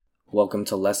Welcome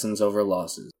to Lessons Over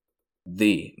Losses,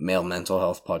 the male mental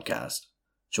health podcast.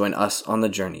 Join us on the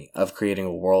journey of creating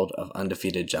a world of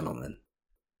undefeated gentlemen.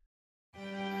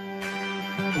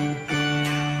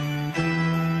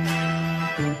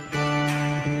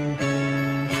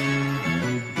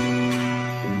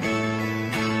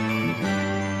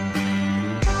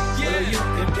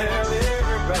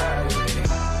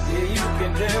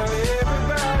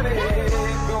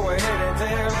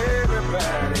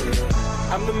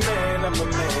 I'm the man.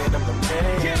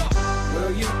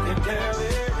 Well, you can tell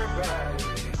everybody.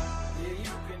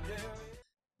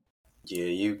 Yeah,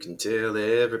 you can tell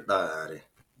everybody.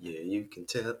 Yeah, you can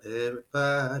tell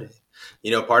everybody.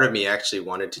 You know, part of me actually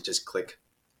wanted to just click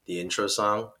the intro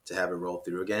song to have it roll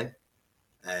through again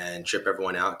and trip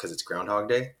everyone out because it's Groundhog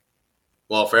Day.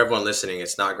 Well, for everyone listening,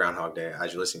 it's not Groundhog Day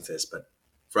as you're listening to this, but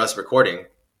for us recording,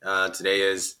 today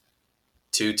is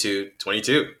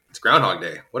 2/2/22. It's Groundhog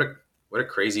Day. What a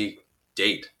crazy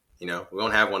date. You know, we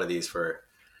won't have one of these for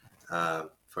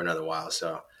another while.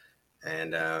 So,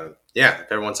 and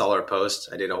if everyone saw our post,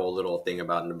 I did a whole little thing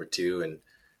about number 2 and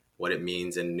what it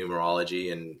means in numerology.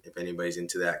 And if anybody's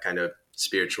into that kind of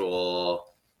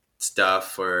spiritual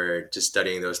stuff or just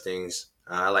studying those things,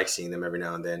 I like seeing them every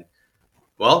now and then.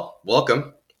 Well,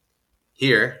 welcome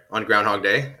here on Groundhog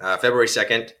Day, February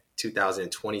 2nd,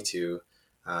 2022.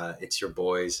 It's your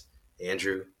boys,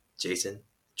 Andrew, Jason,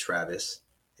 Travis,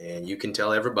 and you can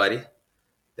tell everybody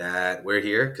that we're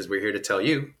here because we're here to tell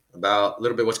you about a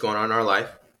little bit what's going on in our life.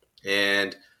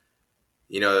 And,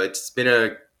 you know, it's been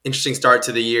an interesting start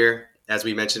to the year, as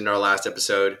we mentioned in our last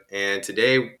episode. And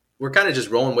today we're kind of just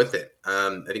rolling with it.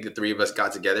 I think the three of us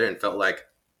got together and felt like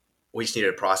we just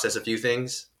needed to process a few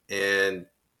things. And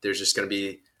there's just going to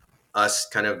be us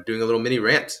kind of doing a little mini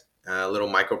rant, a little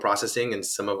micro processing in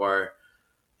some of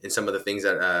the things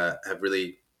that have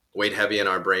really weighed heavy in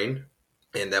our brain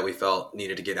and that we felt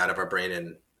needed to get out of our brain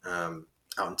and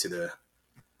out into the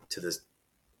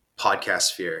podcast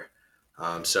sphere.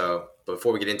 So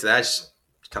before we get into that, I just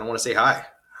kind of want to say hi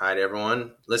to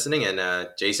everyone listening, and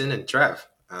Jason and Trav,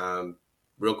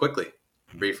 real quickly,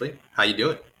 briefly, how you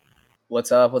doing?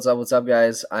 What's up,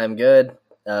 guys? I'm good.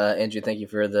 Andrew, thank you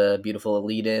for the beautiful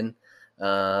lead in.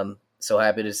 So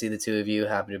happy to see the two of you,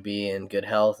 happy to be in good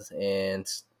health and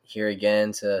here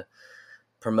again to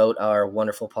promote our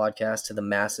wonderful podcast to the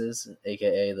masses,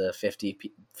 aka the 50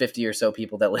 or so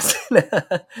people that listen.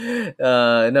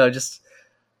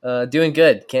 Doing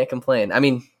good. Can't complain. I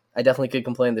mean, I definitely could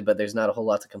complain, but there's not a whole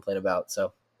lot to complain about.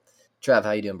 So, Trav,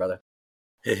 how you doing, brother?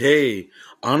 Hey,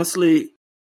 honestly,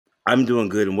 I'm doing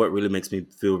good. And what really makes me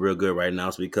feel real good right now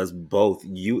is because both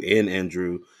you and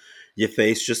Andrew, your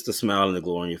face, just the smile and the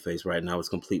glow on your face right now is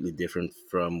completely different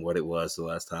from what it was the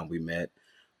last time we met.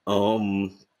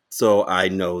 So I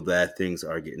know that things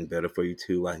are getting better for you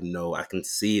too. I know I can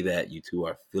see that you two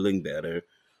are feeling better.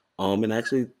 And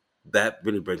actually that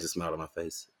really brings a smile on my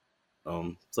face.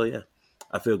 So yeah,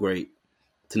 I feel great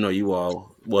to know you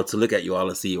all. Well, to look at you all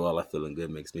and see you all are feeling good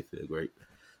makes me feel great.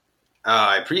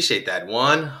 I appreciate that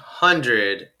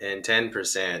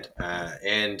 110%.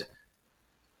 And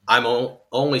I'm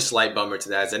only slight bummer to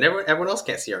that, and everyone else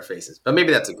can't see our faces, but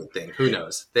maybe that's a good thing. Who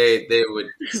knows? They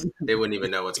wouldn't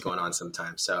even know what's going on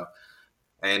sometimes. So,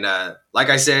 and like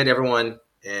I said, everyone,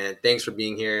 and thanks for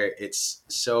being here. It's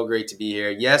so great to be here.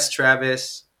 Yes,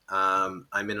 Travis, I'm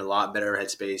in a lot better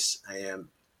headspace. I am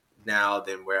now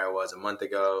than where I was a month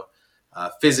ago.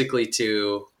 Physically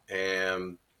too,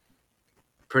 am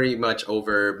pretty much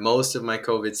over most of my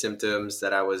COVID symptoms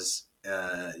that I was,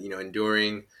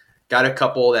 enduring. Got a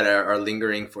couple that are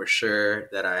lingering for sure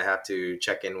that I have to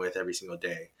check in with every single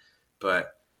day.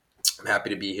 But I'm happy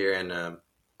to be here and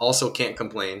also can't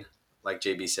complain, like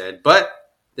JB said. But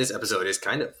this episode is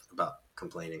kind of about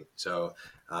complaining. So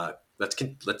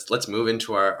let's move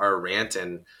into our rant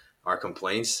and our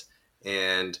complaints,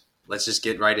 and let's just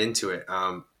get right into it.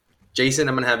 Jason,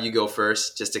 I'm going to have you go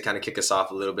first just to kind of kick us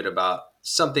off a little bit about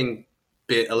a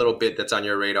little bit that's on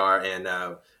your radar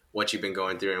and what you've been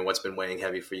going through and what's been weighing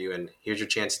heavy for you. And here's your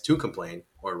chance to complain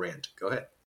or rant. Go ahead.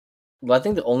 Well, I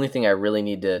think the only thing I really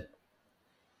need to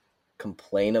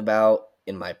complain about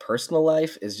in my personal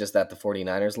life is just that the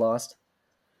 49ers lost.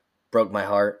 Broke my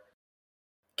heart.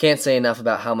 Can't say enough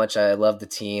about how much I love the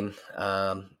team.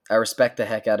 I respect the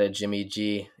heck out of Jimmy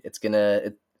G.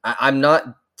 I'm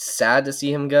not sad to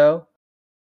see him go,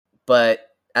 but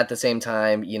at the same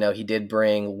time, you know, he did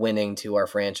bring winning to our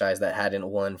franchise that hadn't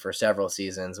won for several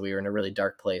seasons. We were in a really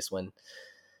dark place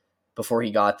before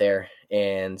he got there.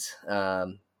 And,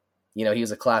 he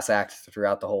was a class act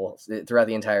throughout the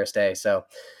entire stay. So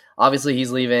obviously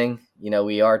he's leaving.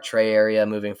 We are Trey area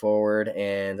moving forward,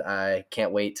 and I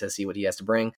can't wait to see what he has to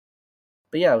bring.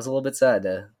 But yeah, it was a little bit sad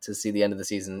to see the end of the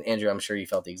season. Andrew, I'm sure you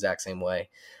felt the exact same way.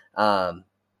 What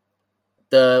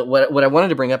I wanted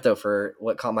to bring up though, for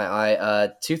what caught my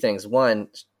eye, two things. One,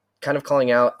 kind of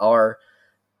calling out our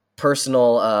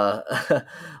personal,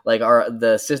 like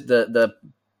the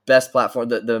best platform,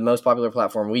 the most popular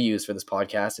platform we use for this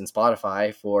podcast, and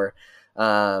Spotify for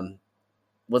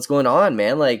what's going on,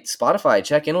 man. Like, Spotify,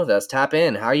 check in with us, tap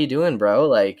in. How are you doing, bro?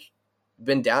 Like,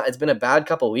 been down. It's been a bad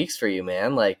couple weeks for you,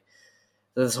 man. Like,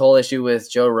 this whole issue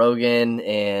with Joe Rogan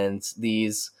and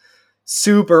these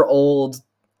super old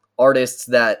artists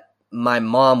that my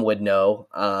mom would know.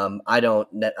 I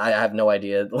have no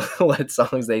idea what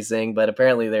songs they sing, but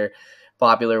apparently they're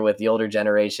popular with the older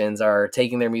generations, are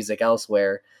taking their music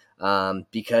elsewhere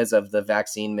because of the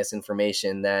vaccine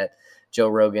misinformation that Joe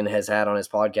Rogan has had on his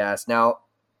podcast. Now,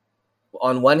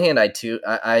 on one hand,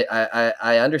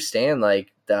 I understand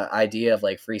like the idea of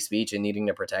like free speech and needing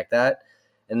to protect that.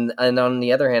 And on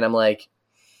the other hand, I'm like,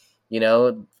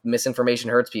 misinformation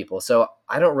hurts people. So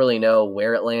I don't really know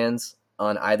where it lands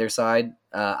on either side.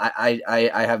 I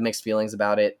have mixed feelings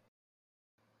about it.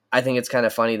 I think it's kind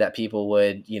of funny that people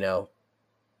would,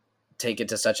 take it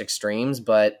to such extremes,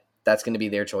 but that's going to be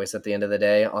their choice at the end of the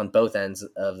day on both ends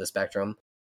of the spectrum.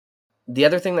 The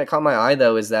other thing that caught my eye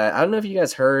though is that, I don't know if you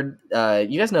guys heard,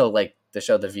 you guys know like the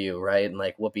show The View, right? And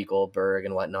like Whoopi Goldberg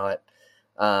and whatnot,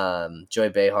 Joy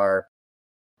Behar.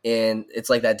 And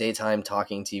it's like that daytime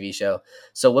talking TV show.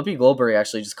 So Whoopi Goldberg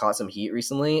actually just caught some heat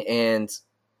recently, and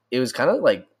it was kind of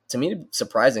like, to me,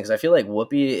 surprising, because I feel like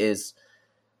Whoopi is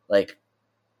like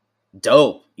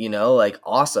dope, like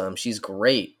awesome. She's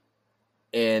great,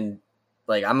 and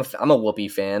like I'm a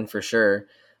Whoopi fan for sure.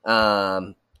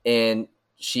 And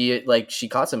she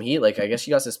caught some heat. Like, I guess she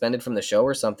got suspended from the show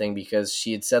or something because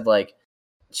she said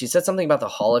something about the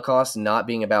Holocaust not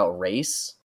being about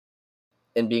race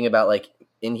and being about like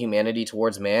inhumanity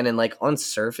towards man. And like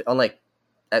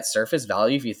at surface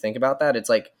value, if you think about that, it's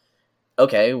like,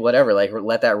 okay, whatever, like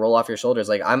let that roll off your shoulders.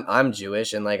 Like, I'm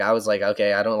Jewish, and like I was like,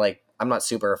 okay, I'm not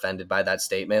super offended by that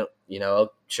statement.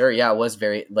 Sure, yeah, it was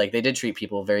very, like, they did treat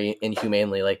people very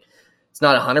inhumanely. Like, it's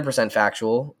not 100%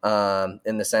 factual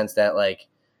in the sense that like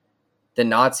the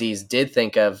Nazis did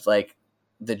think of like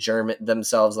the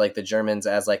Germans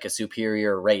as like a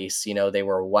superior race. They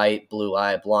were white, blue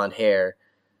eye, blonde hair,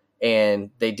 and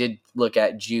they did look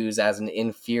at Jews as an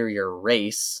inferior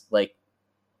race. Like,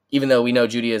 even though we know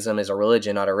Judaism is a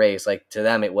religion, not a race, like to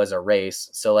them it was a race.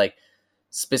 So like,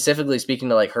 specifically speaking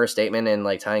to like her statement and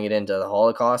like tying it into the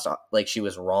Holocaust, like she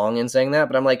was wrong in saying that.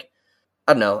 But I'm like,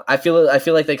 I don't know. I feel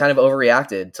like they kind of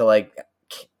overreacted to like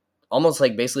almost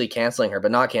like basically canceling her,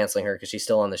 but not canceling her because she's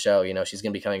still on the show. She's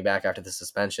going to be coming back after the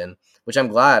suspension, which I'm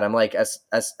glad. I'm like, as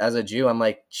a Jew, I'm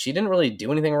like, she didn't really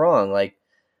do anything wrong. Like,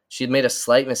 she'd made a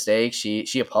slight mistake.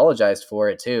 She apologized for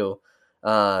it too.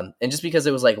 And just because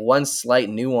it was like one slight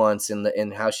nuance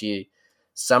in how she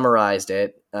summarized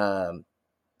it,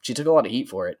 she took a lot of heat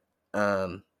for it.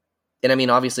 And I mean,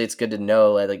 obviously it's good to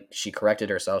know that like she corrected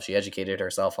herself, she educated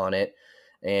herself on it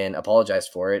and apologized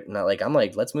for it. And I'm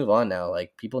like, let's move on now.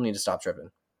 Like, people need to stop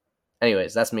tripping.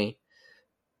 Anyways, that's me.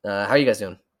 How are you guys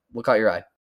doing? What caught your eye?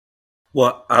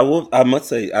 Well, I must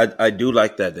say, I do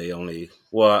like that they only,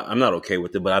 well, I'm not okay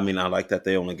with it, but I mean, I like that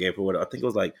they only gave her what, I think it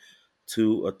was like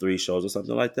 2 or 3 shows or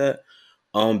something like that.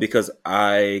 Because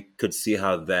I could see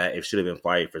how that, if she should have been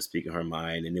fired for speaking her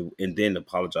mind and then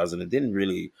apologizing and didn't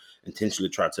really intentionally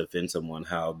try to offend someone,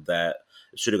 how that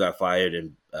should have got fired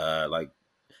and like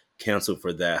canceled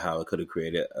for that, how it could have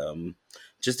created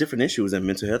just different issues and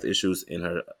mental health issues in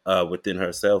her within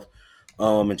herself,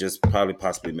 and just probably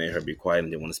possibly made her be quiet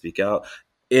and didn't want to speak out.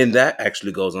 And that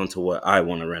actually goes on to what I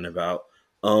want to rant about.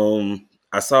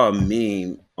 I saw a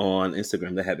meme on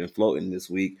Instagram that had been floating this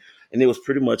week, and it was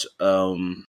pretty much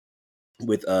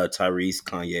with Tyrese,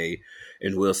 Kanye,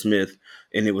 and Will Smith.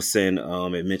 And it was saying,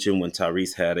 it mentioned when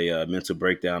Tyrese had a mental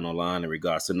breakdown online in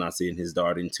regards to not seeing his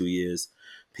daughter in 2 years.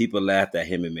 People laughed at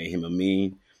him and made him a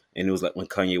meme. And it was like when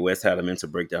Kanye West had a mental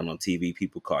breakdown on TV,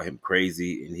 people called him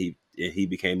crazy, and he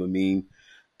became a meme.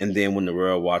 And then when the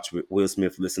world watched Will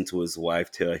Smith listen to his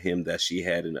wife tell him that she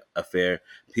had an affair,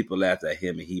 people laughed at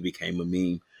him and he became a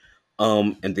meme.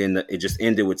 And then it just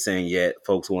ended with saying, yet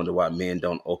folks wonder why men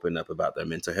don't open up about their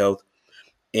mental health.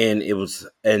 And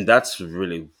that's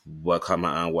really what caught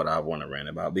my eye on what I want to rant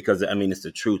about, because I mean, it's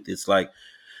the truth. It's like,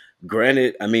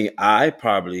 granted, I mean, I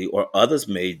probably, or others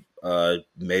may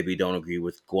maybe don't agree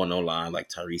with going online like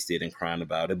Tyrese did and crying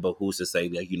about it, but who's to say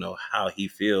that how he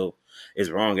feel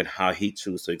is wrong and how he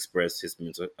choose to express his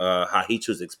mental, how he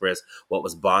choose to express what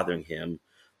was bothering him,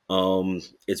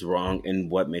 it's wrong,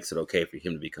 and what makes it okay for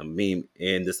him to become a meme.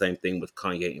 And the same thing with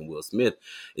Kanye and Will Smith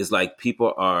is like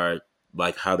people are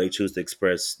like how they choose to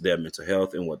express their mental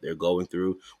health and what they're going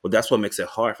through. Well, that's what makes it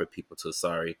hard for people to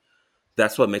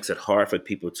that's what makes it hard for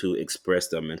people to express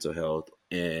their mental health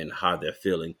and how they're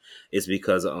feeling. Is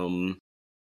because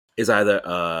it's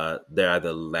either they're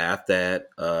either laughed at,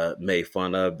 made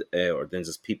fun of, or then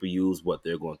just people use what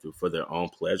they're going through for their own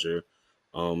pleasure,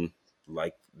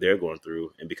 like they're going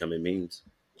through and becoming memes.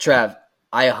 Trav,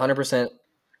 I 100%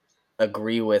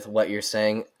 agree with what you're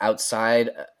saying.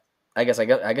 Outside, I guess I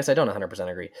don't 100%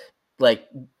 agree. Like,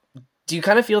 do you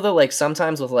kind of feel though, like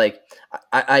sometimes with like,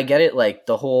 I get it, like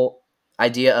the whole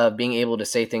idea of being able to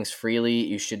say things freely,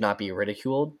 you should not be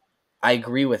ridiculed. I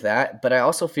agree with that, but I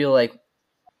also feel like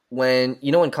when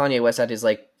Kanye West had his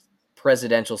like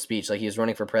presidential speech, like he was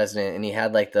running for president and he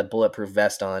had like the bulletproof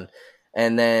vest on,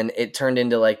 and then it turned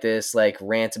into like this like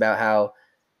rant about how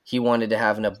he wanted to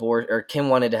have an abortion, or Kim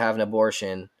wanted to have an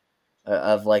abortion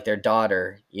of like their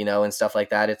daughter, and stuff like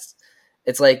that.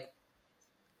 It's like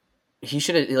he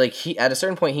should, like, he at a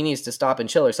certain point he needs to stop and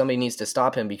chill, or somebody needs to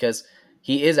stop him, because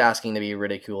he is asking to be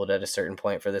ridiculed at a certain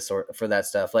point for for that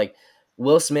stuff. Like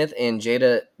Will Smith and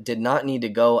Jada did not need to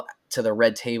go to the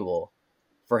red table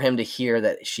for him to hear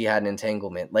that she had an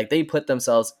entanglement. Like they put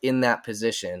themselves in that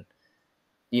position,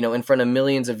 in front of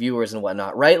millions of viewers and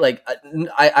whatnot, right? Like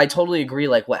I totally agree.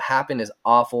 Like what happened is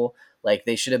awful. Like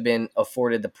they should have been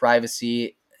afforded the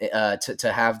privacy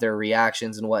to have their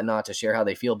reactions and whatnot, to share how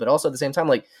they feel. But also at the same time,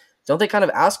 like, don't they kind of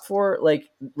ask for like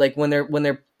when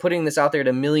they're putting this out there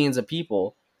to millions of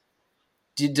people,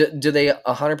 do they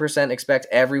 100% expect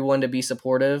everyone to be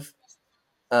supportive?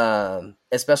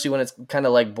 Especially when it's kind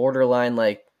of like borderline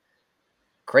like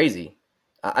crazy.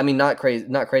 I mean, not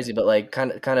crazy, but like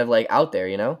kind of like out there,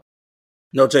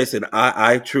 No, Jason,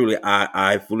 I truly,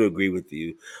 I fully agree with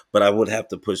you, but I would have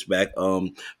to push back,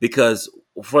 because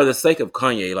for the sake of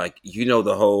Kanye, like,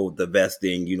 the vest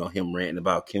thing, him ranting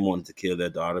about Kim wanting to kill their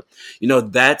daughter,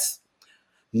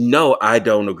 no, I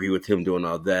don't agree with him doing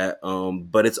all that.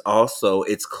 But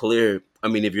it's clear. I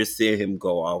mean, if you're seeing him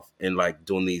go off and like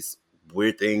doing these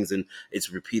weird things and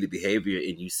it's repeated behavior,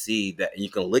 and you see that, and you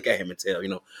can look at him and tell,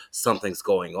 something's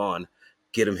going on,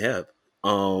 get him help.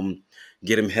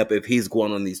 Get him help if he's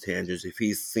going on these tangents, if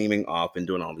he's seeming off and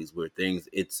doing all these weird things.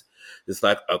 It's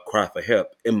like a cry for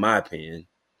help, in my opinion.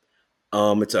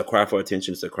 It's a cry for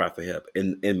attention. It's a cry for help,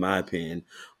 in my opinion.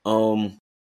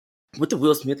 With the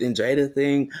Will Smith and Jada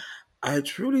thing,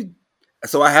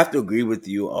 so I have to agree with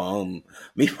you.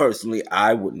 Me personally,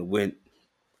 I wouldn't have went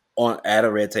on at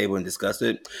a red table and discussed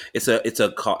it.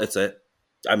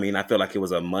 I mean, I feel like it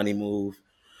was a money move.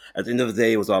 At the end of the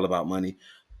day, it was all about money.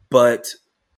 But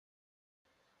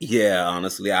yeah,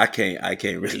 honestly, I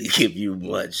can't really give you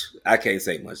much. I can't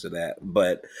say much of that.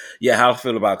 But yeah, how I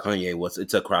feel about Kanye was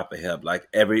it's a cry for help. Like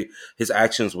his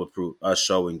actions were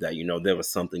showing that there was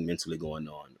something mentally going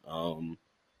on.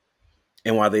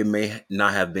 And while they may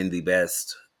not have been the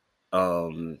best,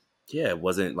 yeah, it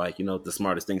wasn't like the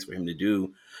smartest things for him to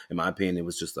do. In my opinion, it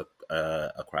was just a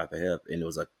cry for help, and it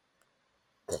was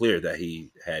clear that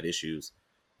he had issues.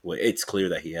 Well, it's clear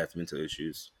that he has mental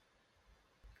issues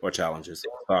or challenges.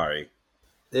 Sorry.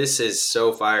 This is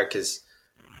so fire because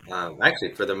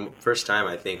actually, for the first time,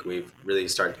 I think we've really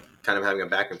started kind of having a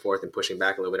back and forth and pushing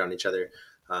back a little bit on each other,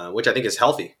 which I think is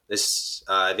healthy.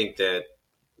 I think that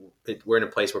we're in a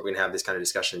place where we can have this kind of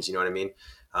discussions. You know what I mean?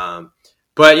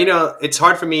 But it's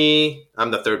hard for me.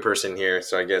 I'm the third person here,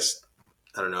 so I guess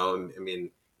I don't know. I mean,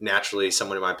 naturally,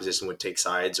 someone in my position would take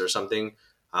sides or something.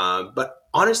 But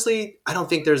honestly, I don't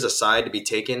think there's a side to be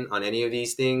taken on any of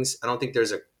these things. I don't think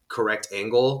there's a correct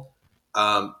angle.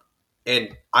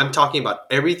 And I'm talking about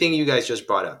everything you guys just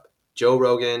brought up. Joe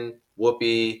Rogan,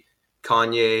 Whoopi,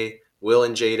 Kanye, Will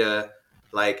and Jada.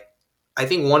 Like, I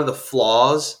think one of the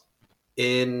flaws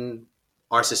in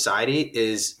our society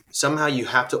is somehow you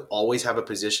have to always have a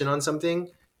position on something,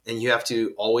 and you have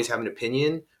to always have an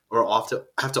opinion, or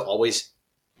have to always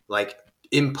like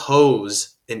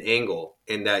impose an angle,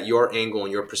 and that your angle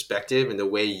and your perspective and the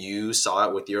way you saw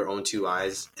it with your own two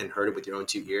eyes and heard it with your own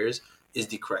two ears is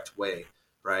the correct way,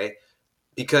 right?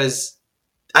 Because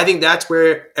I think that's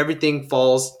where everything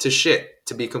falls to shit,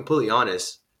 to be completely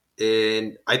honest.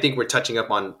 And I think we're touching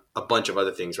up on a bunch of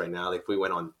other things right now. Like if we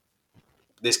went on,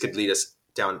 this could lead us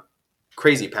down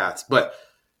crazy paths. But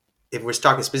if we're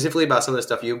talking specifically about some of the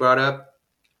stuff you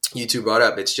two brought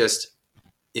up, it's just,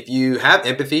 if you have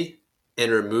empathy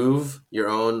and remove your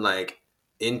own like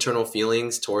internal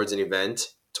feelings towards an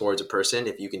event, towards a person,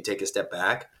 if you can take a step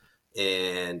back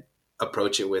and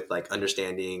approach it with like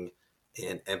understanding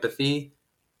and empathy,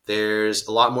 there's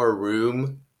a lot more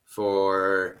room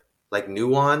for like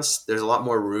nuance. There's a lot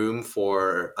more room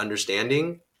for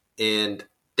understanding. And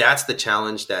that's the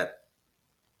challenge that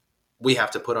we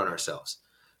have to put on ourselves.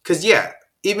 Cause yeah,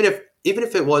 even if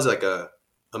it was like a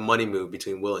money move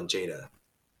between Will and Jada,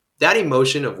 that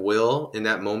emotion of Will in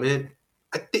that moment,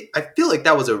 I feel like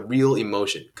that was a real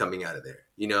emotion coming out of there.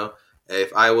 You know,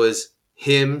 if I was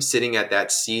him sitting at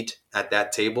that seat at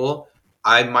that table,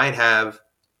 I might have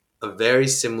a very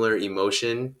similar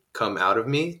emotion come out of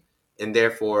me, and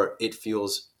therefore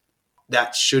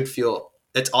that should feel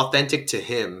it's authentic to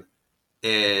him.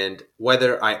 And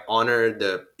whether I honor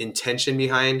the intention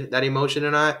behind that emotion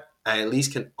or not, I at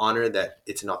least can honor that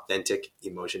it's an authentic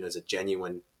emotion, as a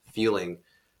genuine feeling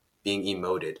being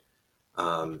emoted.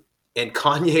 And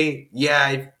Kanye,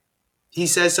 yeah, he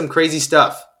says some crazy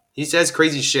stuff. He says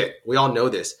crazy shit. We all know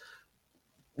this.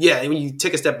 Yeah, when you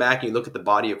take a step back and you look at the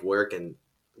body of work, and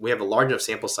we have a large enough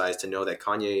sample size to know that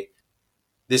Kanye,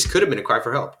 this could have been a cry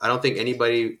for help. I don't think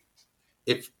anybody,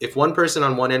 if one person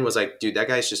on one end was like, dude, that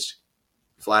guy's just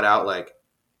flat out like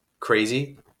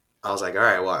crazy, I was like, all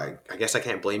right, well, I guess I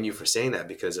can't blame you for saying that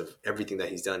because of everything that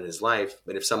he's done in his life.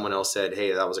 But if someone else said,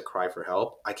 hey, that was a cry for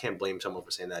help, I can't blame someone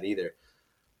for saying that either.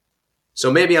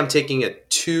 So maybe I'm taking a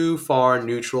too far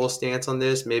neutral stance on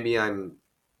this. Maybe I'm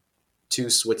too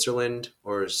Switzerland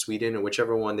or Sweden or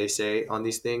whichever one they say on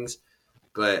these things.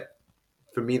 But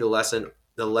for me, the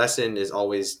lesson is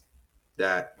always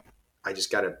that I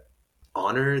just got to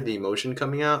honor the emotion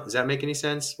coming out. Does that make any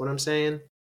sense, what I'm saying?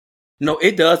 No,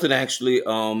 it doesn't actually.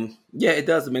 Yeah, it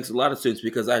does. It makes a lot of sense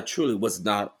because I truly was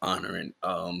not honoring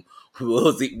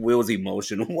Will's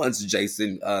emotion once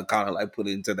Jason kind of like put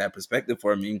it into that perspective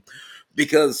for me,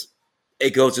 because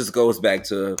it just goes back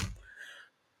to,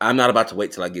 I'm not about to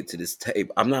wait till I get to this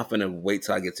table. I'm not gonna wait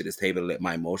till I get to this table and let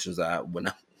my emotions out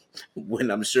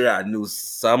when I'm sure I knew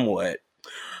somewhat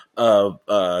of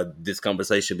this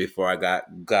conversation before I got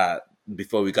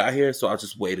before we got here. So I'll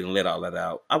just wait and let all that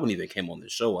out. I wouldn't even came on the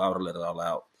show. I would have let it all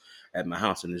out at my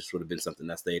house, and this would have been something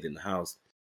that stayed in the house.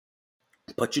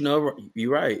 But you know,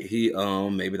 you're right. He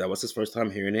maybe that was his first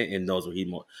time hearing it, and those were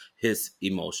his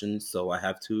emotions. So I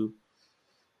have to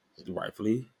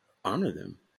rightfully honor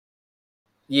them.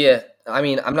 Yeah, I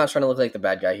mean, I'm not trying to look like the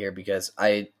bad guy here because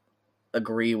I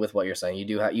agree with what you're saying.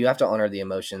 You have to honor the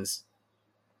emotions.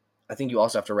 I think you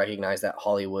also have to recognize that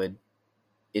Hollywood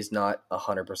is not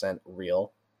 100%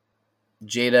 real.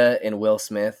 Jada and Will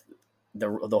Smith,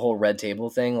 the whole red table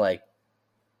thing, like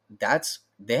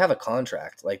they have a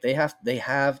contract. Like they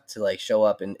have to like show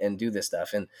up and do this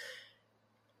stuff. And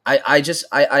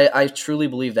I truly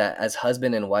believe that as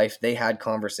husband and wife, they had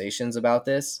conversations about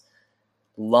this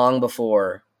long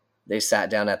before they sat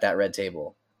down at that red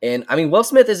table. And I mean, Will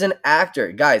Smith is an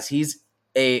actor, guys. He's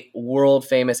a world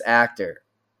famous actor.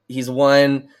 He's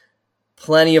won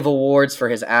plenty of awards for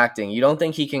his acting. You don't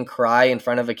think he can cry in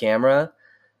front of a camera?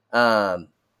 No,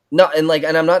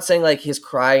 and I'm not saying like his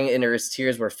crying and his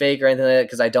tears were fake or anything like that,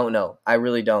 because I don't know. I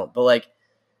really don't. But like,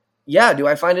 yeah, do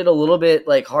I find it a little bit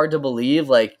like hard to believe?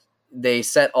 Like they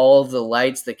set all the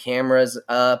lights, the cameras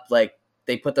up, like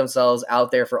they put themselves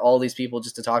out there for all these people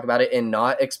just to talk about it and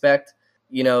not expect,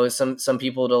 some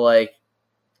people to like,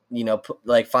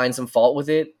 like find some fault with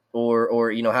it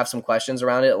or have some questions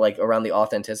around it, like around the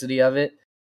authenticity of it.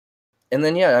 And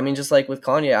then, yeah, I mean, just like with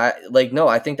Kanye,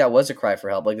 I think that was a cry for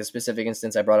help. Like the specific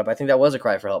instance I brought up, I think that was a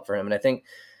cry for help for him. And I think,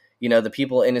 the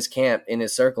people in his camp, in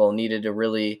his circle needed to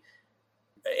really,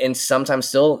 and sometimes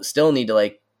still need to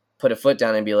like put a foot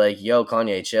down and be like, yo,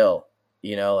 Kanye, chill.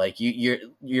 Like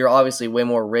you're obviously way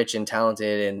more rich and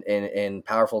talented and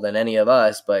powerful than any of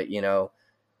us, but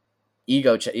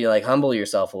ego, like humble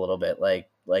yourself a little bit, like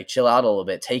chill out a little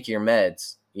bit, take your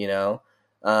meds,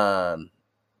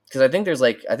 because I think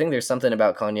there's something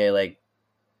about Kanye, like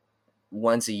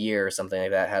once a year or something like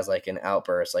that, has like an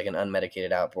outburst, like an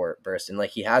unmedicated outburst, and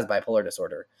like he has bipolar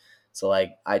disorder. So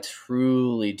like I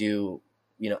truly do,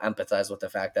 empathize with the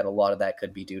fact that a lot of that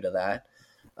could be due to that,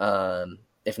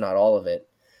 if not all of it.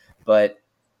 But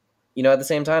at the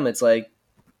same time, it's like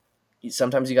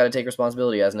sometimes you got to take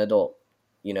responsibility as an adult.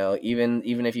 Even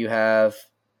if you have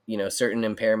certain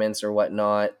impairments or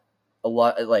whatnot, a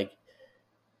lot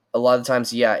of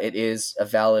times, yeah, it is a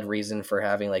valid reason for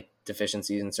having like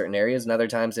deficiencies in certain areas, and other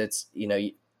times it's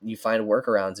you find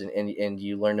workarounds and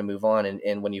you learn to move on,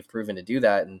 and when you've proven to do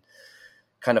that and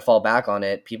kind of fall back on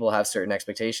it, people have certain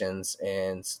expectations,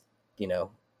 and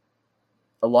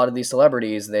a lot of these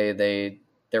celebrities, they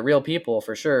they're real people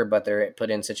for sure, but they're put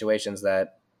in situations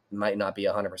that might not be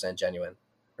 100% genuine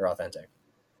or authentic.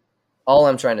 All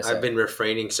I'm trying to say. I've been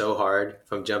refraining so hard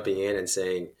from jumping in and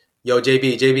saying, "Yo,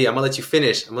 JB, I'm gonna let you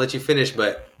finish.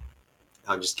 But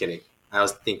I'm just kidding. I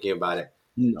was thinking about it.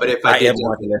 But No, if I I did am jump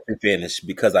going to in, let you finish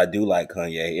because I do like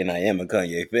Kanye and I am a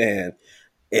Kanye fan.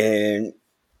 And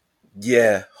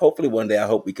yeah, hopefully one day I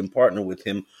hope we can partner with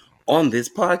him on this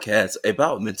podcast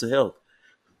about mental health.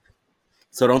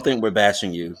 So don't think we're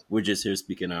bashing you. We're just here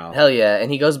speaking out. Hell yeah,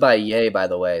 and he goes by Ye, by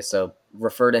the way. So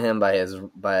refer to him by his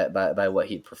by what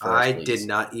he prefers, I please. did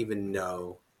not even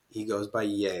know he goes by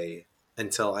Ye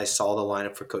until I saw the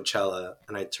lineup for Coachella,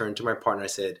 and I turned to my partner. I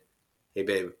said, "Hey,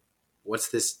 babe, what's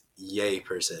this Ye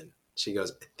person?" She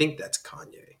goes, "I think that's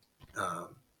Kanye."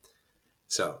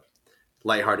 So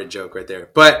lighthearted joke right there.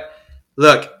 But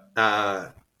look,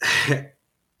 JB,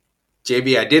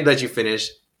 I did let you finish,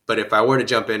 but if I were to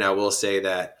jump in, I will say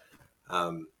that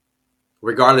um,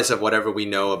 regardless of whatever we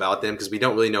know about them, because we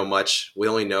don't really know much, we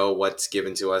only know what's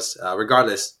given to us.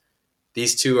 Regardless,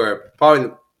 these two are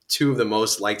probably two of the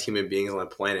most liked human beings on the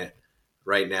planet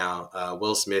right now.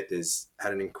 Will Smith has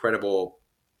had an incredible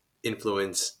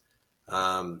influence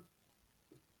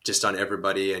just on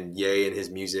everybody, and Ye and his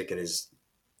music and his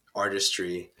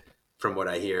artistry, from what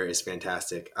I hear, is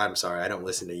fantastic. I'm sorry, I don't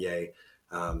listen to Ye,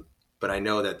 but I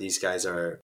know that these guys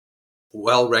are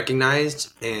well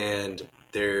recognized and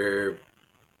they're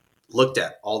looked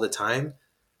at all the time.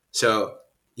 So,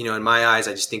 in my eyes,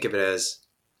 I just think of it as,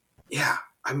 yeah,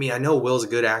 I mean, I know Will's a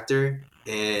good actor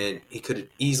and he could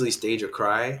easily stage a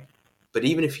cry, but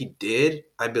even if he did,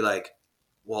 I'd be like,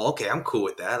 well, okay, I'm cool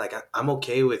with that. Like, I'm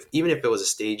okay with, even if it was a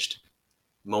staged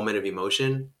moment of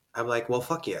emotion, I'm like, well,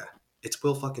 fuck yeah, it's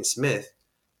Will fucking Smith.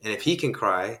 And if he can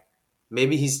cry,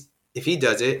 maybe if he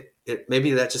does it,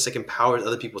 maybe that just like empowers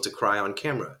other people to cry on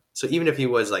camera. So even if it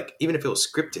was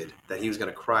scripted that he was going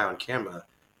to cry on camera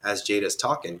as Jada's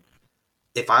talking,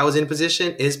 if I was in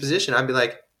his position, I'd be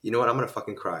like, you know what? I'm going to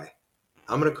fucking cry.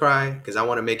 I'm going to cry because I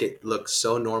want to make it look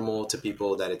so normal to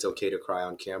people that it's okay to cry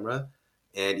on camera.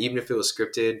 And even if it was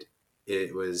scripted,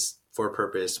 it was for a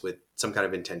purpose with some kind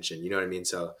of intention. You know what I mean?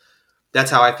 So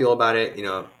that's how I feel about it.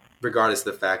 Regardless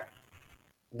of the fact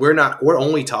we're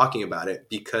only talking about it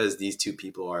because these two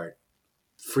people are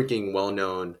freaking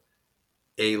well-known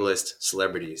A-list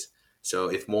celebrities. So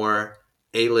if more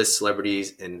A-list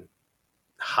celebrities and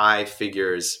high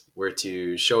figures were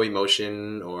to show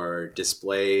emotion or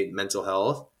display mental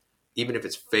health, even if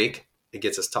it's fake, it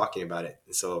gets us talking about it.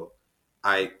 And so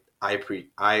I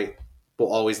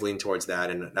will always lean towards that,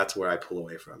 and that's where I pull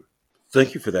away from.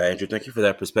 Thank you for that, Andrew. Thank you for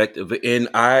that perspective. And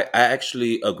I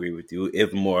actually agree with you.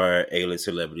 If more A-list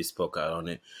celebrities spoke out on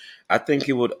it, I think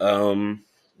it would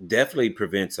definitely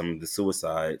prevent some of the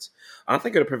suicides. I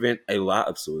think it would prevent a lot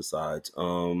of suicides.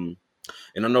 And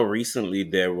I know recently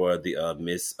there were the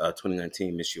Miss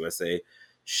 2019 Miss USA.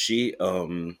 She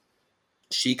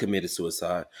committed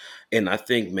suicide, and I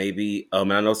think maybe I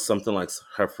know something like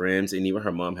her friends and even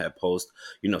her mom had posted,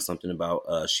 something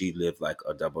about she lived like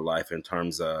a double life in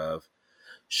terms of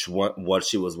what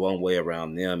she was one way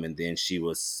around them, and then she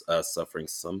was suffering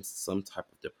some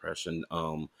type of depression.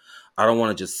 I don't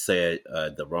want to just say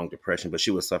the wrong depression, but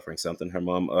she was suffering something. Her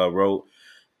mom wrote,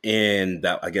 and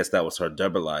that, I guess that was her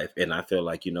double life. And I feel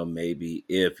like, maybe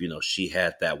if, she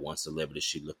had that one celebrity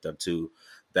she looked up to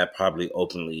that probably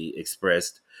openly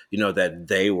expressed, that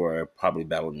they were probably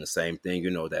battling the same thing,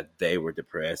 that they were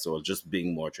depressed, or just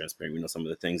being more transparent, some of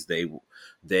the things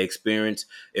they experienced,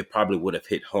 it probably would have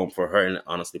hit home for her and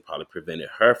honestly probably prevented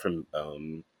her from,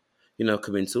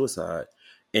 committing suicide.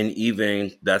 And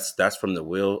even that's from the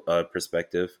Will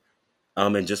perspective.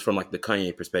 And just from like the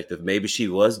Kanye perspective, maybe she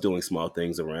was doing small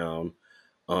things around,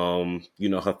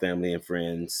 her family and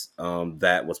friends.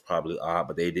 That was probably odd,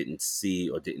 but they didn't see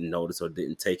or didn't notice or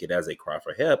didn't take it as a cry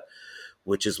for help,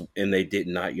 and they did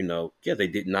not, they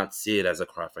did not see it as a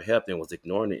cry for help and was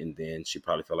ignoring it. And then she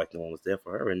probably felt like no one was there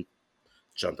for her and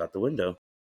jumped out the window.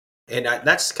 And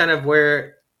that's kind of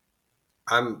where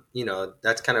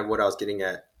that's kind of what I was getting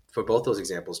at for both those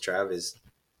examples, Trav, is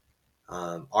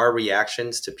our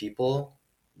reactions to people,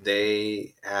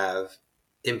 they have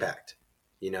impact.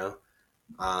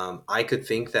 I could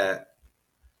think that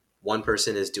one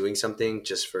person is doing something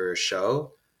just for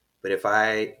show, but if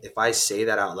I say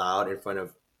that out loud in front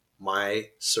of my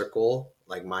circle,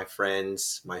 like my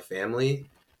friends, my family,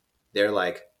 they're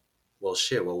like, well,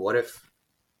 shit, well, what if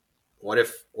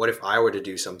I were to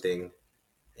do something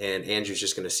and Andrew's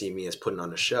just going to see me as putting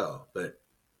on a show, but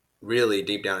really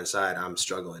deep down inside, I'm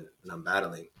struggling and I'm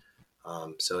battling.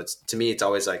 So to me, it's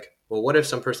always like, well, what if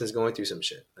some person's going through some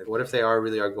shit? Like, what if they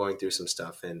really are going through some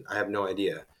stuff and I have no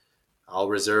idea? I'll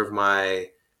reserve my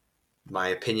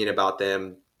opinion about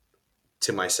them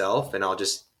to myself, and I'll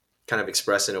just kind of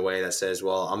express in a way that says,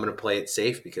 well, I'm going to play it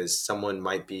safe because someone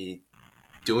might be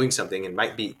doing something and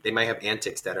they might have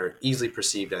antics that are easily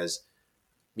perceived as,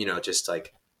 just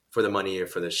like for the money or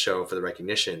for the show, for the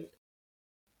recognition.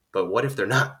 But what if they're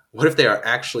not? What if they are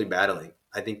actually battling?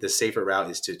 I think the safer route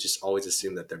is to just always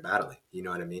assume that they're battling. You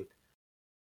know what I mean?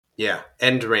 Yeah.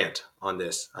 End rant on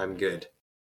this. I'm good.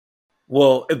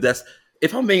 Well,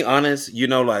 if I'm being honest,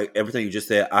 like everything you just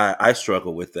said, I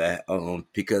struggle with that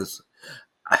because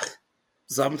I,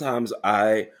 sometimes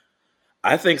I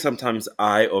think sometimes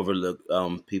I overlook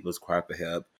people's cry for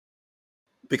help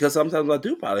because sometimes I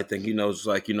do probably think it's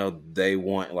like they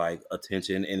want like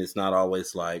attention, and it's not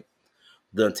always like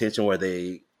the attention where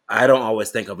I don't always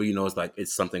think of it's like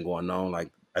it's something going on, like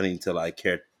I need to like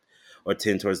care or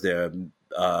tend towards their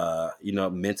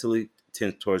mentally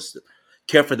tend towards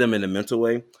care for them in a mental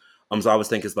way. So I always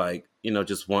think it's like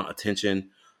just want attention,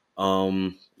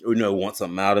 want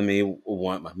something out of me,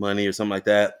 want my money or something like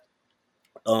that.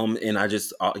 And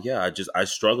I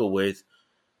struggle with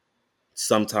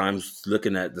sometimes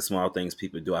looking at the small things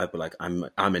people do. I feel like I'm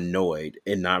annoyed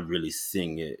and not really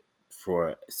seeing it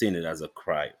as a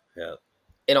cry for help.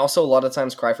 And also a lot of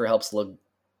times cry for helps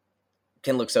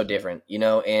can look so different,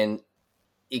 and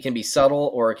it can be subtle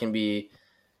or it can be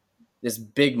this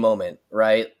big moment,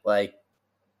 right? Like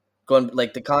going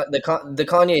like the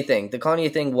Kanye thing. The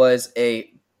Kanye thing was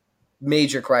a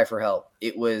major cry for help.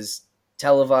 It was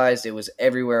televised, it was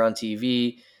everywhere on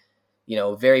TV,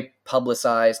 very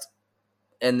publicized.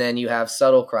 And then you have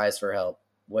subtle cries for help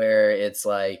where it's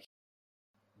like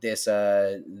this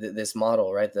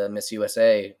model, right? The Miss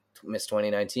USA, Miss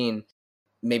 2019,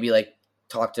 maybe like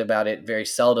talked about it very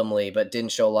seldomly, but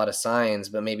didn't show a lot of signs,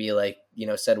 but maybe like,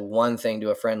 said one thing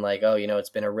to a friend like, oh, it's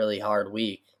been a really hard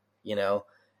week,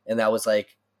 and that was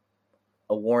like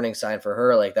a warning sign for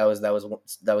her. Like that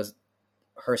was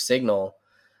her signal.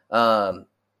 So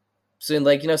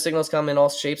like, signals come in all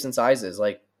shapes and sizes.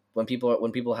 Like when people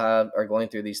are going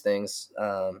through these things,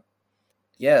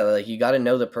 like you got to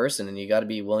know the person and you got to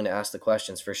be willing to ask the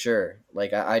questions for sure.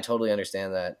 Like I totally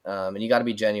understand that. And you got to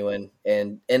be genuine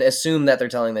and assume that they're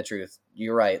telling the truth.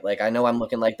 You're right. Like, I know I'm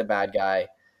looking like the bad guy.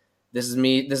 This is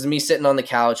me sitting on the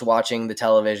couch watching the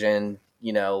television,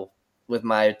 with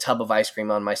my tub of ice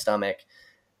cream on my stomach,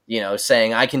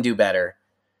 saying I can do better,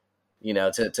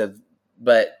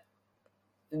 but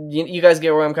you guys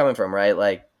get where I'm coming from, right?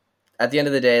 Like at the end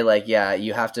of the day, like, yeah,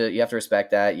 you have to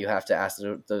respect that. You have to ask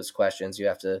those questions. You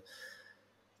have to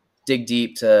dig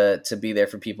deep to be there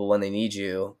for people when they need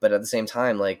you. But at the same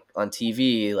time, like on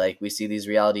TV, like we see these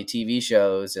reality TV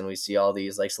shows and we see all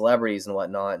these like celebrities and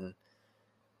whatnot. And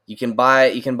you can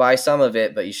buy some of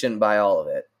it, but you shouldn't buy all of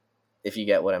it, if you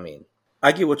get what I mean.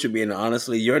 I get what you mean.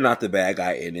 Honestly, you're not the bad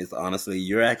guy in this. Honestly,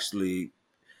 you're actually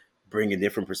bringing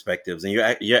different perspectives, and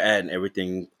you're adding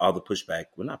everything, all the pushback.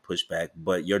 Well, not pushback,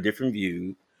 but your different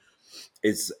view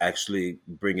is actually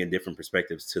bringing different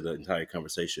perspectives to the entire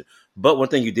conversation. But one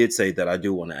thing you did say that I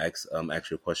do want to ask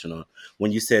you a question on,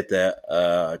 when you said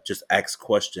that just ask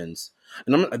questions,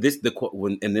 and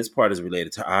this part is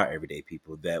related to our everyday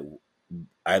people that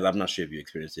I'm not sure if you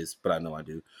experience this, but I know I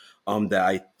do. That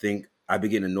I think I be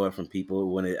getting annoyed from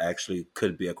people when it actually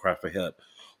could be a cry for help.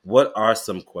 What are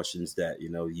some questions that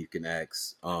you can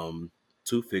ask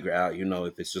to figure out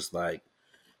if it's just like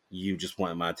you just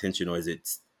want my attention, or is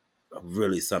it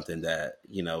really something that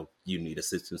you need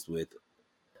assistance with?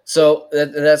 So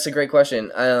that's a great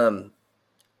question. A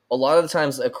lot of the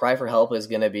times a cry for help is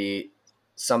going to be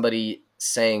somebody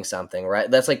saying something,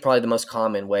 right? That's like probably the most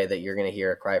common way that you're going to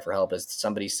hear a cry for help is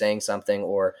somebody saying something,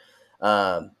 or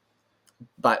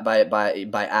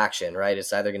by action, right?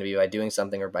 It's either going to be by doing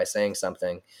something or by saying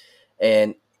something.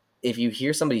 And if you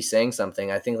hear somebody saying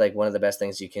something, I think like one of the best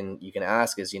things you can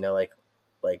ask is, like,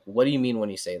 what do you mean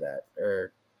when you say that?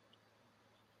 Or,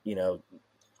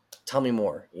 tell me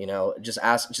more, just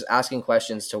asking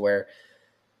questions to where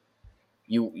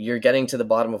you're getting to the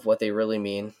bottom of what they really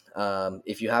mean.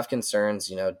 If you have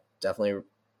concerns, definitely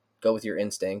go with your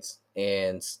instincts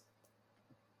and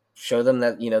show them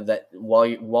that, that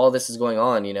while this is going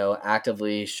on,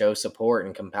 actively show support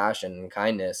and compassion and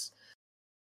kindness.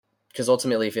 Because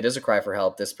ultimately, if it is a cry for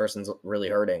help, this person's really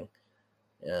hurting.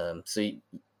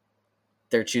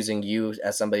 They're choosing you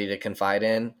as somebody to confide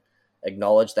in,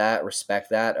 acknowledge that, respect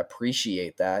that,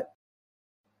 appreciate that.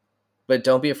 But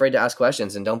don't be afraid to ask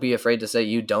questions, and don't be afraid to say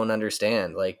you don't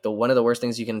understand. Like one of the worst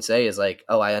things you can say is like,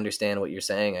 oh, I understand what you're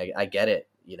saying. I get it,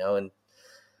 and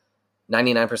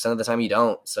 99% of the time you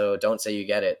don't. So don't say you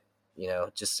get it.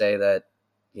 Just say that,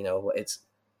 it's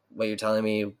what you're telling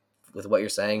me with what you're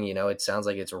saying. It sounds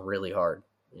like it's really hard.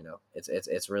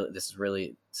 It's really, this is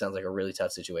really sounds like a really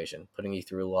tough situation, putting you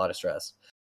through a lot of stress.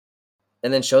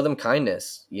 And then show them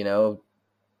kindness.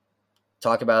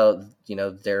 Talk about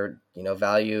their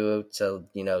value to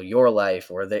your life,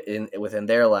 or within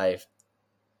their life,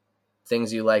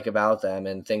 things you like about them,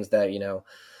 and things that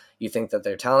you think that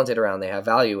they're talented around, they have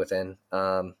value within.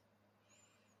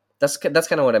 That's kind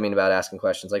of what I mean about asking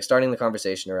questions, like starting the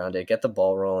conversation around it, get the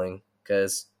ball rolling.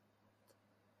 Because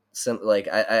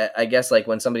I guess like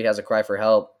when somebody has a cry for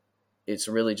help, it's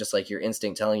really just like your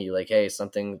instinct telling you like, hey,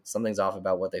 something's off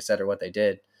about what they said or what they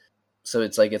did. So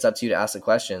it's like, it's up to you to ask the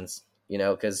questions,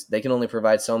 because they can only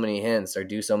provide so many hints or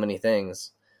do so many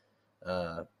things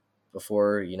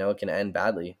before it can end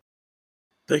badly.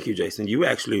 Thank you, Jason. You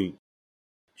answered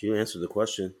the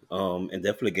question, and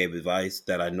definitely gave advice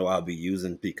that I know I'll be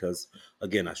using, because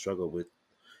again, I struggle with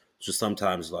just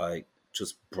sometimes like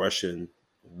just brushing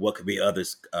what could be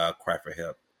others' cry for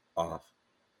help off.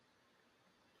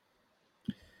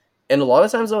 And a lot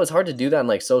of times though, it's hard to do that in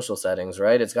like social settings,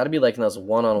 right? It's got to be like in those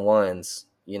one-on-ones,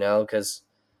 because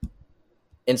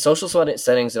in social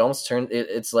settings,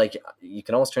 it's like you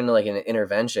can almost turn to like an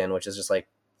intervention, which is just like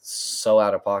so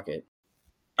out of pocket.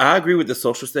 I agree with the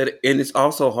social setting, and it's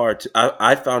also hard to.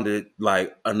 I found it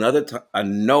like another time. I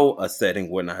know a setting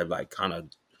when I like kind of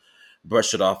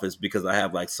brush it off is because I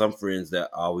have like some friends that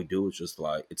all we do is just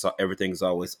like everything's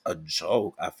always a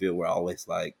joke. I feel we're always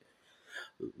like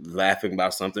laughing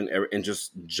about something and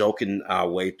just joking our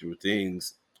way through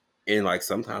things, and like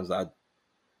sometimes I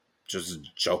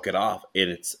just joke it off,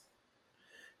 and it's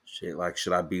shit. Like,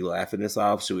 should I be laughing this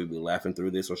off? Should we be laughing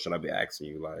through this, or should I be asking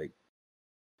you like,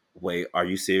 wait, are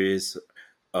you serious?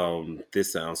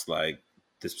 This sounds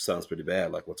pretty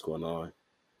bad. Like, what's going on?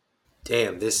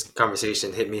 Damn, this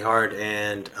conversation hit me hard,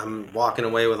 and I'm walking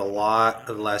away with a lot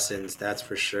of lessons, that's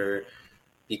for sure,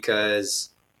 because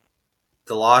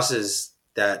the losses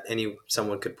that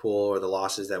someone could pull, or the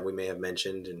losses that we may have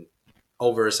mentioned, and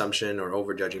over assumption or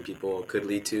over judging people, could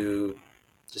lead to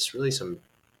just really some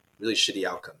really shitty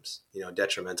outcomes,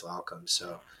 detrimental outcomes.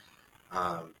 So,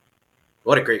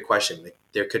 what a great question. Like,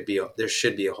 there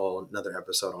should be a whole another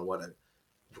episode on what a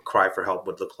cry for help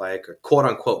would look like, or quote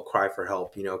unquote cry for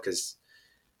help, because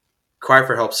cry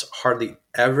for helps hardly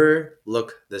ever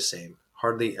look the same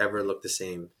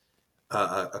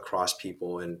across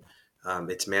people. And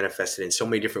it's manifested in so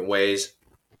many different ways.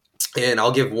 And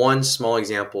I'll give one small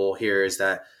example here, is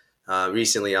that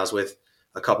recently I was with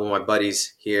a couple of my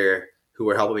buddies here who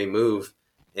were helping me move.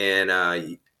 And,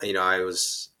 I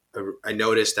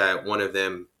noticed that one of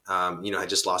them, had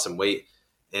just lost some weight,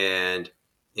 and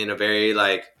in a very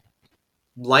like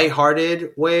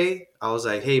lighthearted way, I was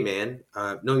like, hey man,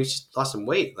 no, you just lost some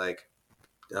weight. Like,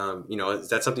 is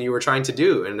that something you were trying to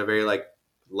do, in a very like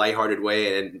lighthearted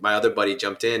way? And my other buddy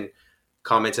jumped in,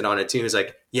 commented on it too. He was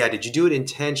like, yeah, did you do it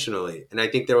intentionally? And I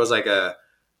think there was like a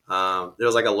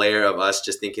layer of us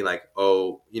just thinking like,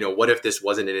 oh, what if this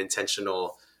wasn't an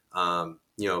intentional,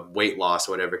 weight loss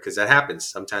or whatever? Because that happens.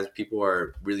 Sometimes people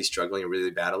are really struggling and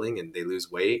really battling, and they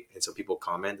lose weight. And so people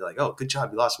comment, they're like, oh, good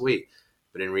job, you lost weight.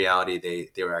 But in reality,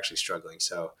 they were actually struggling.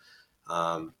 So,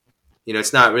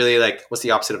 it's not really like, what's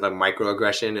the opposite of a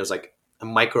microaggression? It was like a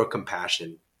micro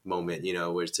compassion moment,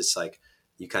 where it's just like,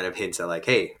 you kind of hint at like,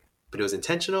 hey, but it was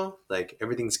intentional. Like,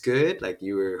 everything's good. Like,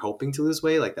 you were hoping to lose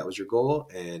weight. Like, that was your goal.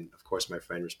 And of course, my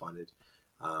friend responded.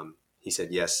 He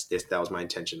said, yes, that was my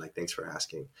intention. Like, thanks for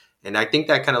asking. And I think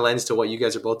that kind of lends to what you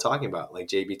guys are both talking about. Like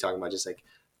JB talking about just like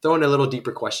throwing a little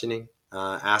deeper questioning,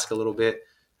 ask a little bit.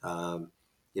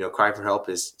 Cry for help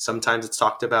is sometimes it's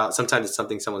talked about. Sometimes it's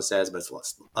something someone says, but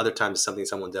other times it's something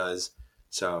someone does.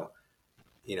 So,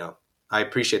 I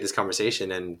appreciate this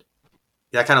conversation. And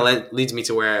that kind of leads me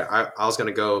to where I was going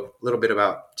to go a little bit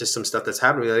about just some stuff that's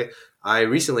happened to me. I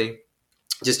recently,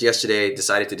 just yesterday,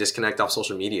 decided to disconnect off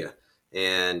social media.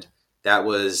 And that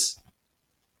was,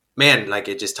 man, like,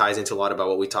 it just ties into a lot about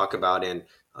what we talk about. And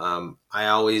I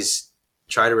always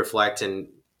try to reflect and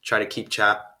try to keep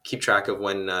track of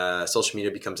when social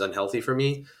media becomes unhealthy for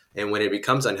me. And when it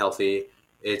becomes unhealthy,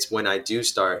 it's when I do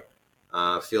start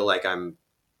feel like I'm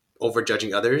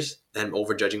overjudging others and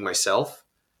overjudging myself.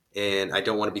 And I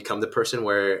don't want to become the person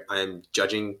where I'm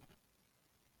judging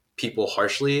people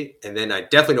harshly. And then I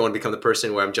definitely don't want to become the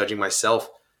person where I'm judging myself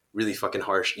really fucking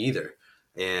harsh either.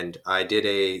 And I did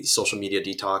a social media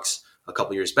detox a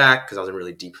couple years back because I was in a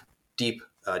really deep,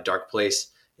 dark place.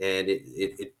 And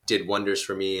it did wonders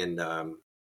for me. And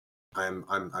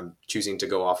I'm choosing to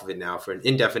go off of it now for an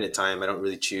indefinite time. I don't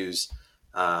really choose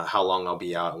how long I'll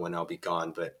be out and when I'll be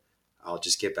gone, but I'll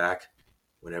just get back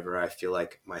whenever I feel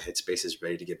like my headspace is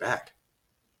ready to get back.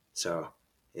 So,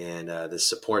 and the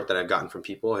support that I've gotten from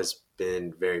people has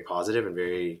been very positive and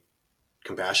very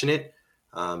compassionate.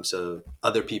 So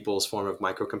other people's form of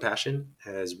micro compassion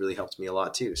has really helped me a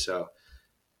lot too. So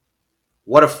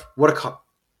oh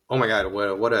my God,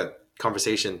 what a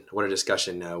conversation, what a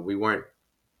discussion.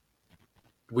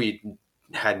 We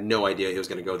had no idea it was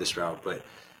going to go this route, but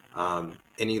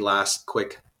any last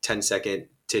quick 10-second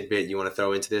tidbit you want to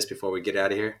throw into this before we get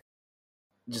out of here?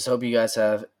 Just hope you guys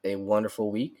have a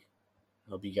wonderful week.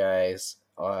 Hope you guys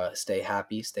stay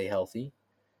happy, stay healthy,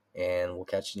 and we'll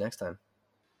catch you next time.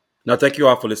 Now, thank you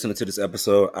all for listening to this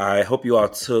episode. I hope you all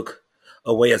took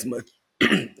away as much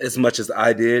as much as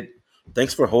I did.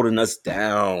 Thanks for holding us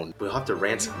down. We'll have to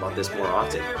rant about this more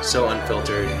often. So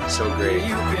unfiltered, so great.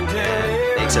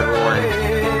 Thanks, everyone.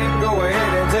 Go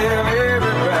ahead and tell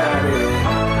everybody.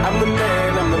 I'm the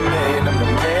man, I'm the man, I'm the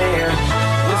man.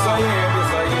 Yes, I am,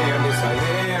 yes, I am, yes, I am.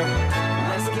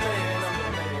 I'm the man, I'm the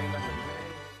man, I'm the man.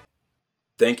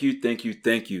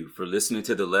 Thank you for listening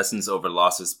to the Lessons Over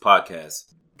Losses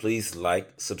podcast. Please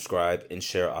like, subscribe, and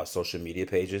share our social media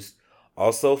pages.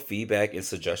 Also, feedback and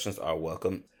suggestions are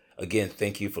welcome. Again,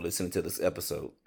 thank you for listening to this episode.